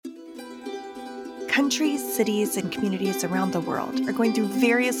Countries, cities, and communities around the world are going through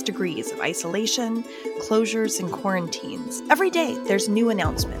various degrees of isolation, closures, and quarantines. Every day, there's new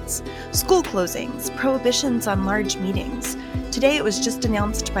announcements. School closings, prohibitions on large meetings. Today, it was just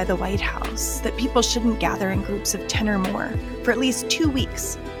announced by the White House that people shouldn't gather in groups of 10 or more for at least 2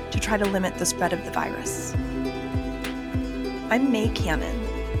 weeks to try to limit the spread of the virus. I'm May Cannon.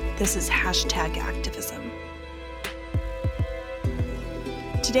 This is #Activism.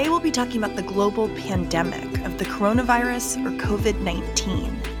 Today we'll be talking about the global pandemic of the coronavirus, or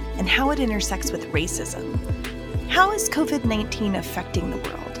COVID-19, and how it intersects with racism. How is COVID-19 affecting the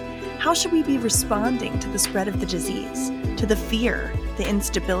world? How should we be responding to the spread of the disease, to the fear, the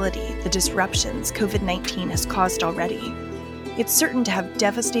instability, the disruptions COVID-19 has caused already? It's certain to have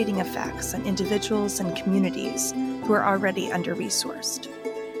devastating effects on individuals and communities who are already under-resourced.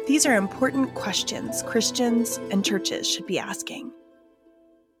 These are important questions Christians and churches should be asking.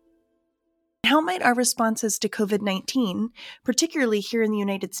 How might our responses to COVID-19, particularly here in the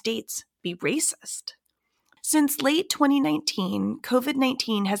United States, be racist? Since late 2019,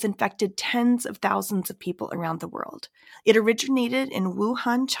 COVID-19 has infected tens of thousands of people around the world. It originated in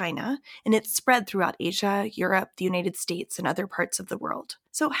Wuhan, China, and it's spread throughout Asia, Europe, the United States, and other parts of the world.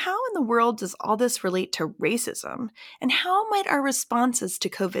 So how in the world does all this relate to racism? And how might our responses to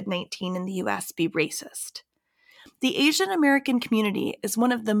COVID-19 in the U.S. be racist? The Asian American community is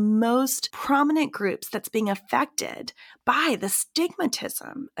one of the most prominent groups that's being affected by the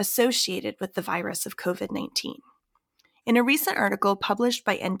stigmatism associated with the virus of COVID-19. In a recent article published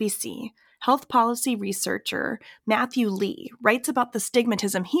by NBC, health policy researcher Matthew Lee writes about the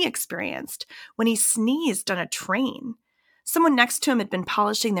stigmatism he experienced when he sneezed on a train. Someone next to him had been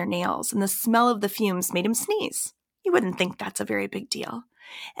polishing their nails, and the smell of the fumes made him sneeze. You wouldn't think that's a very big deal.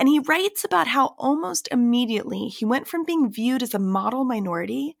 And he writes about how almost immediately he went from being viewed as a model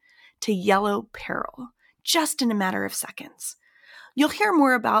minority to yellow peril, just in a matter of seconds. You'll hear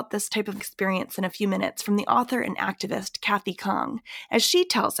more about this type of experience in a few minutes from the author and activist Kathy Kong, as she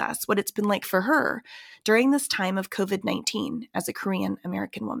tells us what it's been like for her during this time of COVID-19 as a Korean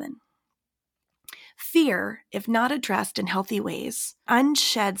American woman. Fear, if not addressed in healthy ways,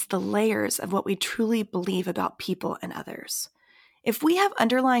 unsheds the layers of what we truly believe about people and others. If we have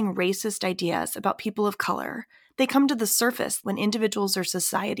underlying racist ideas about people of color, they come to the surface when individuals or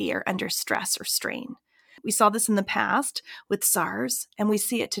society are under stress or strain. We saw this in the past with SARS, and we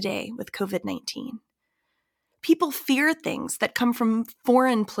see it today with COVID-19. People fear things that come from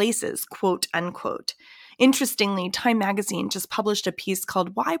foreign places, quote unquote. Interestingly, Time magazine just published a piece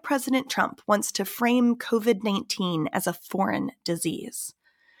called "Why President Trump Wants to Frame COVID-19 as a Foreign Disease."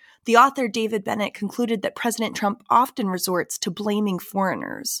 The author, David Bennett, concluded that President Trump often resorts to blaming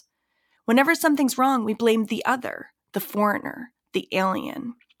foreigners. Whenever something's wrong, we blame the other, the foreigner, the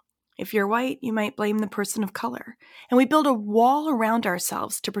alien. If you're white, you might blame the person of color. And we build a wall around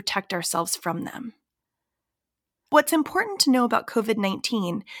ourselves to protect ourselves from them. What's important to know about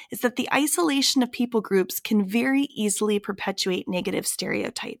COVID-19 is that the isolation of people groups can very easily perpetuate negative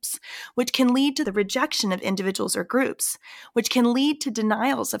stereotypes, which can lead to the rejection of individuals or groups, which can lead to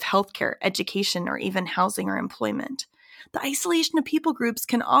denials of healthcare, education, or even housing or employment. The isolation of people groups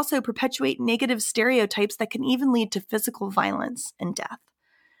can also perpetuate negative stereotypes that can even lead to physical violence and death.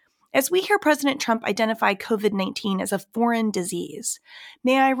 As we hear President Trump identify COVID-19 as a foreign disease,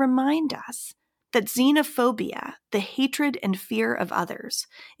 may I remind us that xenophobia, the hatred and fear of others,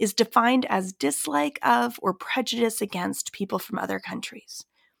 is defined as dislike of or prejudice against people from other countries.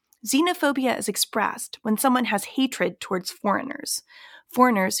 Xenophobia is expressed when someone has hatred towards foreigners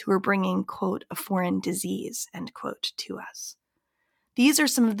who are bringing, quote, a foreign disease, end quote, to us. These are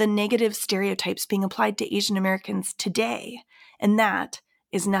some of the negative stereotypes being applied to Asian Americans today, and that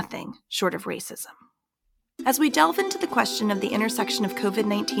is nothing short of racism. As we delve into the question of the intersection of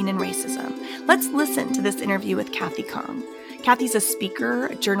COVID-19 and racism, let's listen to this interview with Kathy Kong. Kathy's a speaker,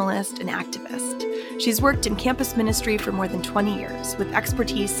 a journalist, and activist. She's worked in campus ministry for more than 20 years with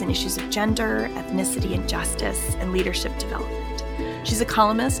expertise in issues of gender, ethnicity and justice, and leadership development. She's a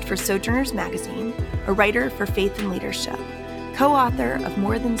columnist for Sojourners Magazine, a writer for Faith and Leadership, co-author of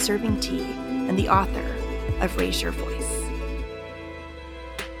More Than Serving Tea, and the author of Raise Your Voice.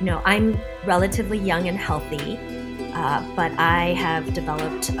 You know, I'm relatively young and healthy, but I have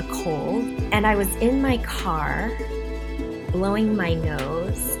developed a cold. And I was in my car blowing my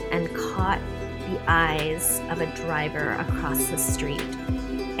nose and caught the eyes of a driver across the street.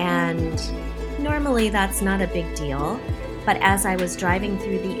 And normally that's not a big deal. But as I was driving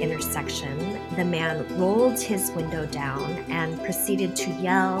through the intersection, the man rolled his window down and proceeded to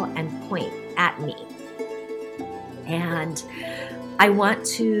yell and point at me. And I want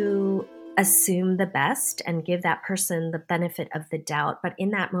to assume the best and give that person the benefit of the doubt. But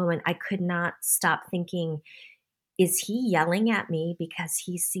in that moment, I could not stop thinking, is he yelling at me because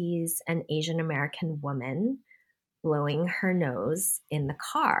he sees an Asian American woman blowing her nose in the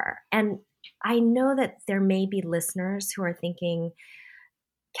car? And I know that there may be listeners who are thinking,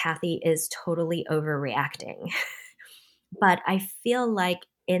 Kathy is totally overreacting. But I feel like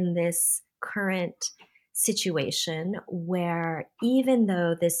in this current situation where even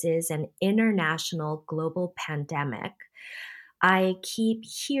though this is an international global pandemic, I keep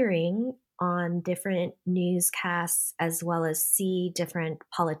hearing on different newscasts as well as see different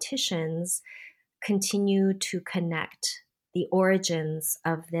politicians continue to connect the origins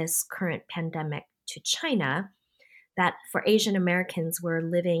of this current pandemic to China, that for Asian Americans, we're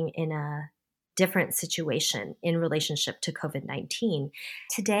living in a different situation in relationship to COVID-19.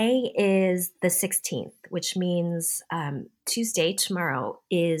 Today is the 16th, which means Tuesday, tomorrow,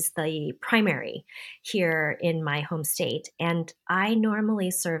 is the primary here in my home state. And I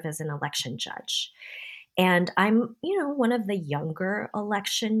normally serve as an election judge. And I'm, one of the younger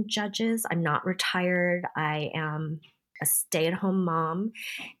election judges. I'm not retired. I am a stay-at-home mom.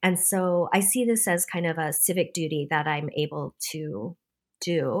 And so I see this as kind of a civic duty that I'm able to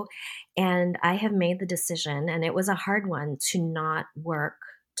do. And I have made the decision, and it was a hard one, to not work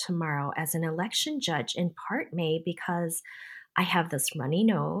tomorrow as an election judge, in part made because I have this runny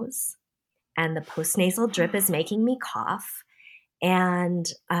nose and the postnasal drip is making me cough. And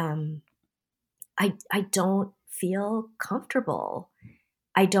I don't feel comfortable.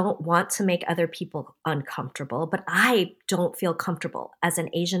 I don't want to make other people uncomfortable, but I don't feel comfortable as an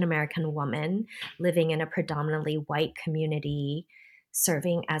Asian American woman living in a predominantly white community,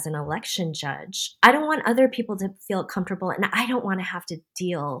 serving as an election judge. I don't want other people to feel comfortable, and I don't want to have to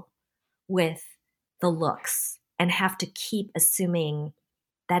deal with the looks and have to keep assuming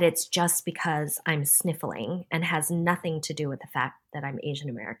that it's just because I'm sniffling and has nothing to do with the fact that I'm Asian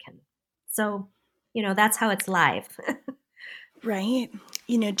American. So, that's how it's live. Right.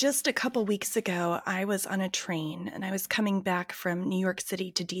 Just a couple weeks ago, I was on a train and I was coming back from New York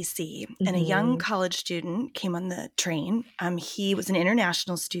City to DC, and a young college student came on the train. He was an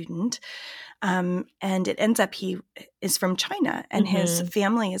international student, and it ends up he is from China, and his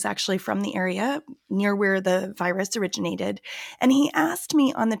family is actually from the area near where the virus originated. And he asked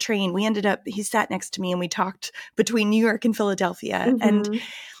me on the train, he sat next to me and we talked between New York and Philadelphia. And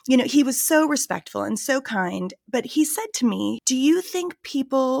he was so respectful and so kind, but he said to me, "Do you think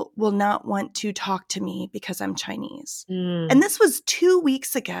people will not want to talk to me because I'm Chinese?" And this was 2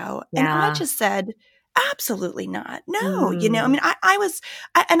 weeks ago. Yeah. And I just said, absolutely not. No, and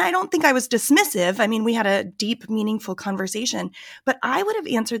I don't think I was dismissive. I mean, we had a deep, meaningful conversation, but I would have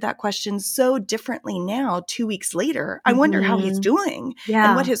answered that question so differently now, 2 weeks later. I wonder how he's doing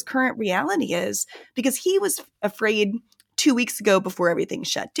and what his current reality is, because he was afraid 2 weeks ago before everything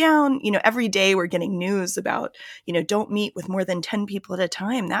shut down. Every day we're getting news about, don't meet with more than 10 people at a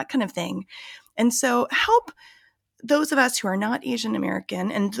time, that kind of thing. And so help those of us who are not Asian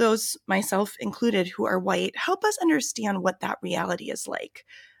American, and those, myself included, who are white, help us understand what that reality is like.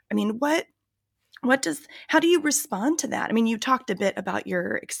 I mean, how do you respond to that? I mean, you talked a bit about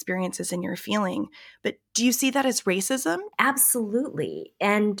your experiences and your feeling, but do you see that as racism? Absolutely.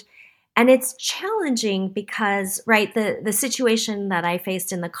 And it's challenging because, right, the situation that I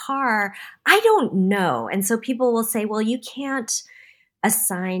faced in the car, I don't know. And so people will say, well, you can't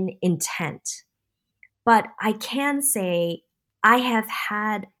assign intent. But I can say I have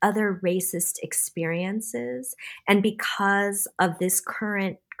had other racist experiences. And because of this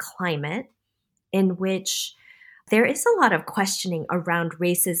current climate in which there is a lot of questioning around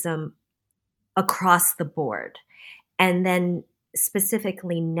racism across the board, and then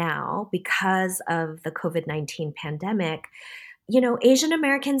specifically now, because of the COVID-19 pandemic, Asian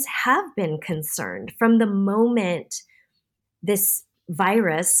Americans have been concerned from the moment this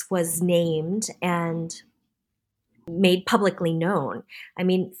virus was named and made publicly known. I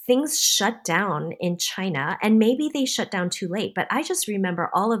mean, things shut down in China, and maybe they shut down too late, but I just remember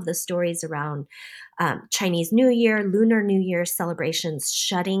all of the stories around Chinese New Year, Lunar New Year celebrations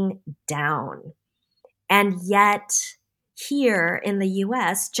shutting down. And yet here in the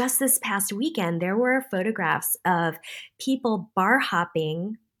US, just this past weekend, there were photographs of people bar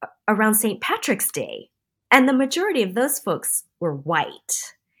hopping around St. Patrick's Day. And the majority of those folks were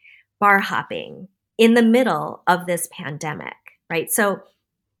white, bar hopping in the middle of this pandemic, right? So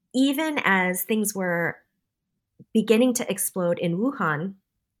even as things were beginning to explode in Wuhan,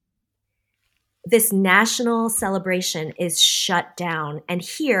 this national celebration is shut down. And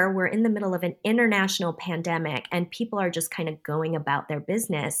here we're in the middle of an international pandemic and people are just kind of going about their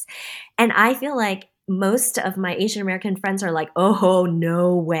business. And I feel like most of my Asian American friends are like, oh,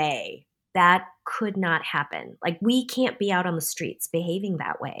 no way. That could not happen. Like, we can't be out on the streets behaving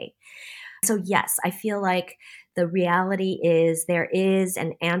that way. So yes, I feel like the reality is there is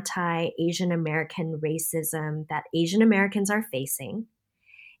an anti-Asian American racism that Asian Americans are facing.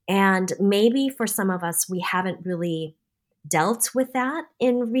 And maybe for some of us, we haven't really dealt with that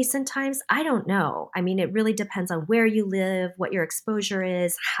in recent times. I don't know. I mean, it really depends on where you live, what your exposure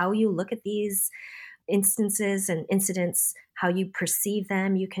is, how you look at these instances and incidents, how you perceive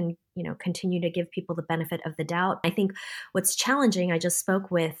them. You can, continue to give people the benefit of the doubt. I think what's challenging, I just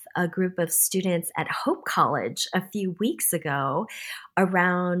spoke with a group of students at Hope College a few weeks ago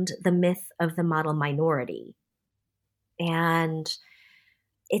around the myth of the model minority. And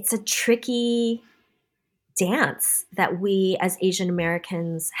it's a tricky dance that we as Asian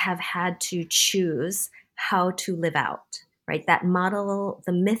Americans have had to choose how to live out, right? That model,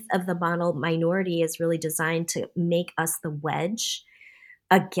 the myth of the model minority is really designed to make us the wedge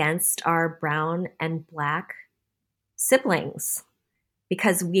against our brown and Black siblings,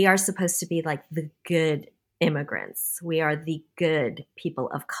 because we are supposed to be like the good immigrants. We are the good people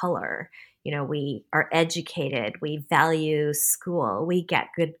of color. We are educated, we value school, we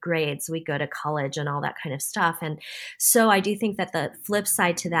get good grades, we go to college and all that kind of stuff. And so I do think that the flip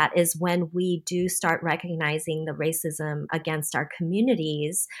side to that is when we do start recognizing the racism against our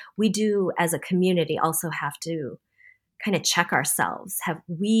communities, we do as a community also have to kind of check ourselves. Have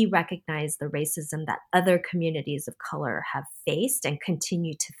we recognized the racism that other communities of color have faced and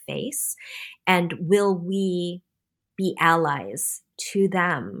continue to face? And will we be allies to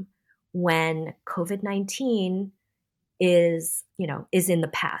them when COVID-19 is in the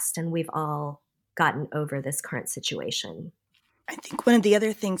past and we've all gotten over this current situation? I think one of the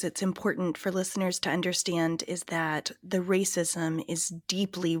other things that's important for listeners to understand is that the racism is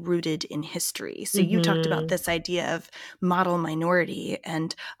deeply rooted in history. So you talked about this idea of model minority,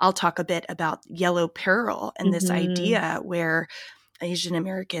 and I'll talk a bit about yellow peril and this idea where Asian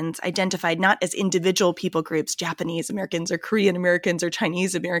Americans identified not as individual people groups, Japanese Americans or Korean Americans or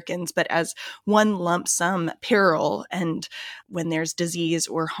Chinese Americans, but as one lump sum peril. And when there's disease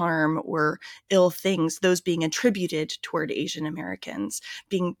or harm or ill things, those being attributed toward Asian Americans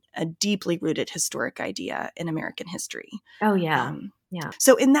being a deeply rooted historic idea in American history. Oh, yeah. Yeah.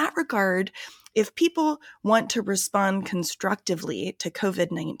 So in that regard, if people want to respond constructively to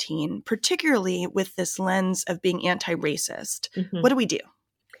COVID-19, particularly with this lens of being anti-racist, what do we do?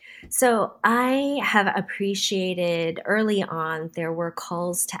 So I have appreciated early on, there were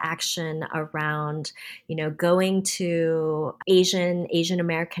calls to action around, going to Asian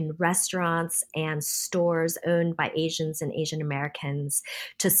American restaurants and stores owned by Asians and Asian Americans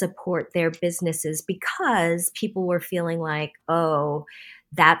to support their businesses, because people were feeling like, oh,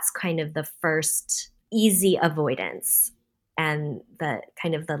 that's kind of the first easy avoidance. And the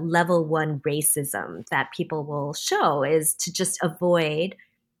kind of the level one racism that people will show is to just avoid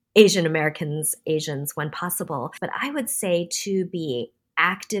Asian Americans, Asians when possible. But I would say to be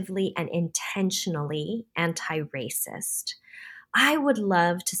actively and intentionally anti-racist. I would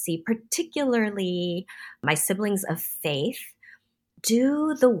love to see particularly my siblings of faith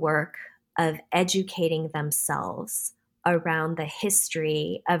do the work of educating themselves around the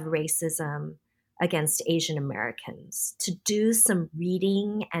history of racism against Asian Americans, to do some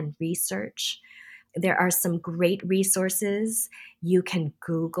reading and research. There are some great resources you can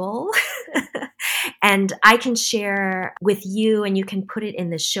Google and I can share with you, and you can put it in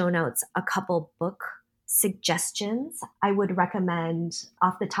the show notes, a couple book suggestions. I would recommend,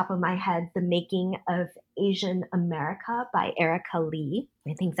 off the top of my head, The Making of Asian America by Erica Lee.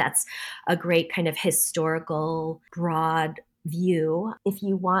 I think that's a great kind of historical, broad view. If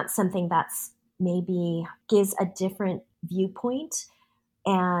you want something that's maybe gives a different viewpoint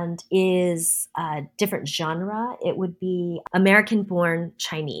and is a different genre, it would be American Born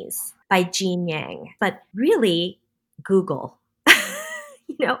Chinese by Jean Yang. But really, Google.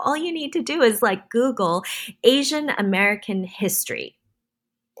 All you need to do is Google Asian American history.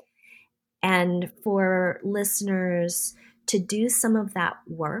 And for listeners to do some of that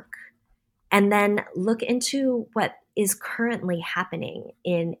work and then look into what is currently happening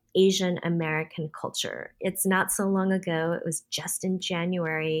in Asian American culture. It's not so long ago, it was just in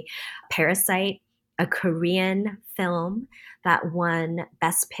January, Parasite, a Korean film that won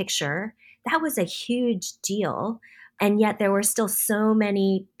Best Picture. That was a huge deal. And yet there were still so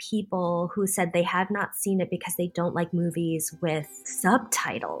many people who said they had not seen it because they don't like movies with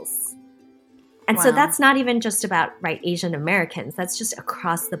subtitles. And so that's not even just about, Asian Americans. That's just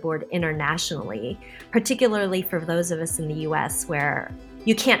across the board internationally, particularly for those of us in the US where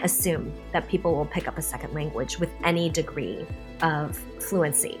you can't assume that people will pick up a second language with any degree of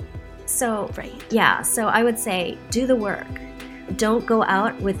fluency. So, so I would say do the work. Don't go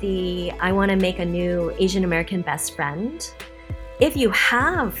out with I want to make a new Asian American best friend. If you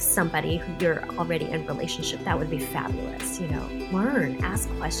have somebody who you're already in relationship, that would be fabulous. Learn, ask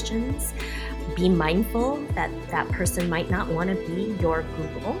questions, be mindful that that person might not want to be your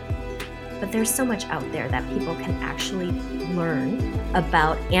Google. But there's so much out there that people can actually learn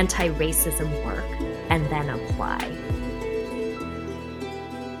about anti-racism work and then apply.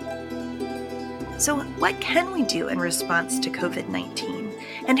 So what can we do in response to COVID-19?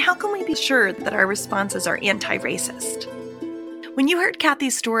 And how can we be sure that our responses are anti-racist? When you heard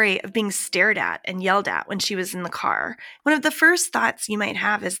Kathy's story of being stared at and yelled at when she was in the car, one of the first thoughts you might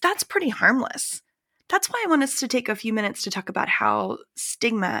have is, that's pretty harmless. That's why I want us to take a few minutes to talk about how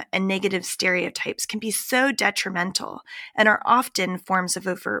stigma and negative stereotypes can be so detrimental and are often forms of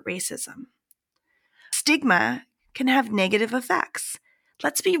overt racism. Stigma can have negative effects.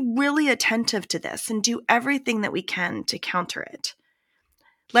 Let's be really attentive to this and do everything that we can to counter it.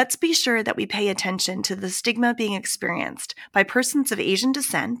 Let's be sure that we pay attention to the stigma being experienced by persons of Asian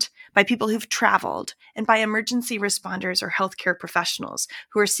descent, by people who've traveled, and by emergency responders or healthcare professionals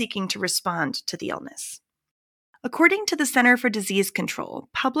who are seeking to respond to the illness. According to the Center for Disease Control,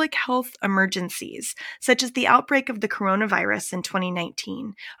 public health emergencies, such as the outbreak of the coronavirus in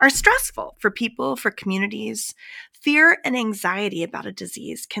 2019, are stressful for people, for communities. Fear and anxiety about a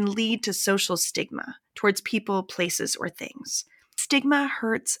disease can lead to social stigma towards people, places, or things. Stigma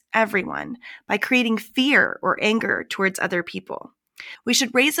hurts everyone by creating fear or anger towards other people. We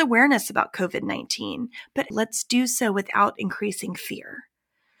should raise awareness about COVID-19, but let's do so without increasing fear.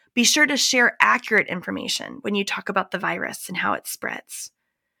 Be sure to share accurate information when you talk about the virus and how it spreads.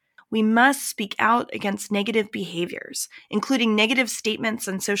 We must speak out against negative behaviors, including negative statements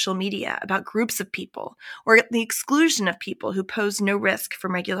on social media about groups of people or the exclusion of people who pose no risk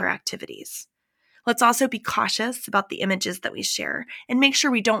from regular activities. Let's also be cautious about the images that we share and make sure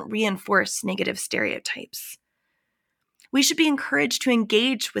we don't reinforce negative stereotypes. We should be encouraged to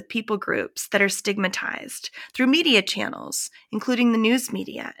engage with people groups that are stigmatized through media channels, including the news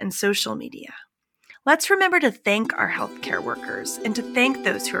media and social media. Let's remember to thank our healthcare workers and to thank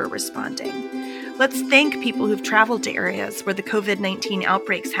those who are responding. Let's thank people who've traveled to areas where the COVID-19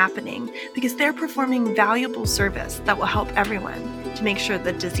 outbreak's happening because they're performing valuable service that will help everyone to make sure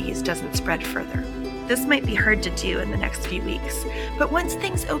the disease doesn't spread further. This might be hard to do in the next few weeks, but once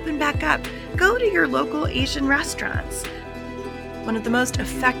things open back up, go to your local Asian restaurants. One of the most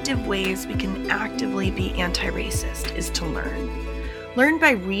effective ways we can actively be anti-racist is to learn. Learn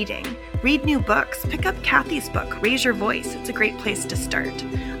by reading. Read new books. Pick up Kathy's book, Raise Your Voice. It's a great place to start.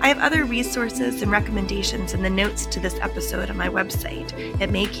 I have other resources and recommendations in the notes to this episode on my website at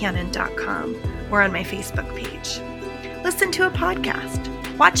maycannon.com or on my Facebook page. Listen to a podcast.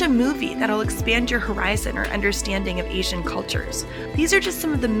 Watch a movie that'll expand your horizon or understanding of Asian cultures. These are just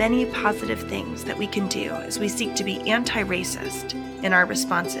some of the many positive things that we can do as we seek to be anti-racist in our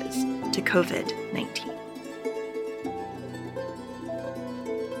responses to COVID-19.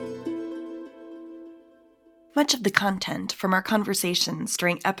 Much of the content from our conversations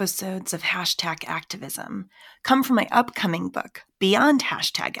during episodes of #activism come from my upcoming book, Beyond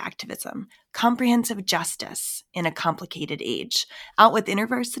 #activism, Comprehensive Justice in a Complicated Age, out with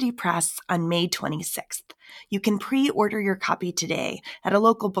InterVarsity Press on May 26th. You can pre-order your copy today at a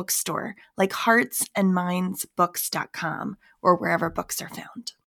local bookstore like heartsandmindsbooks.com or wherever books are found.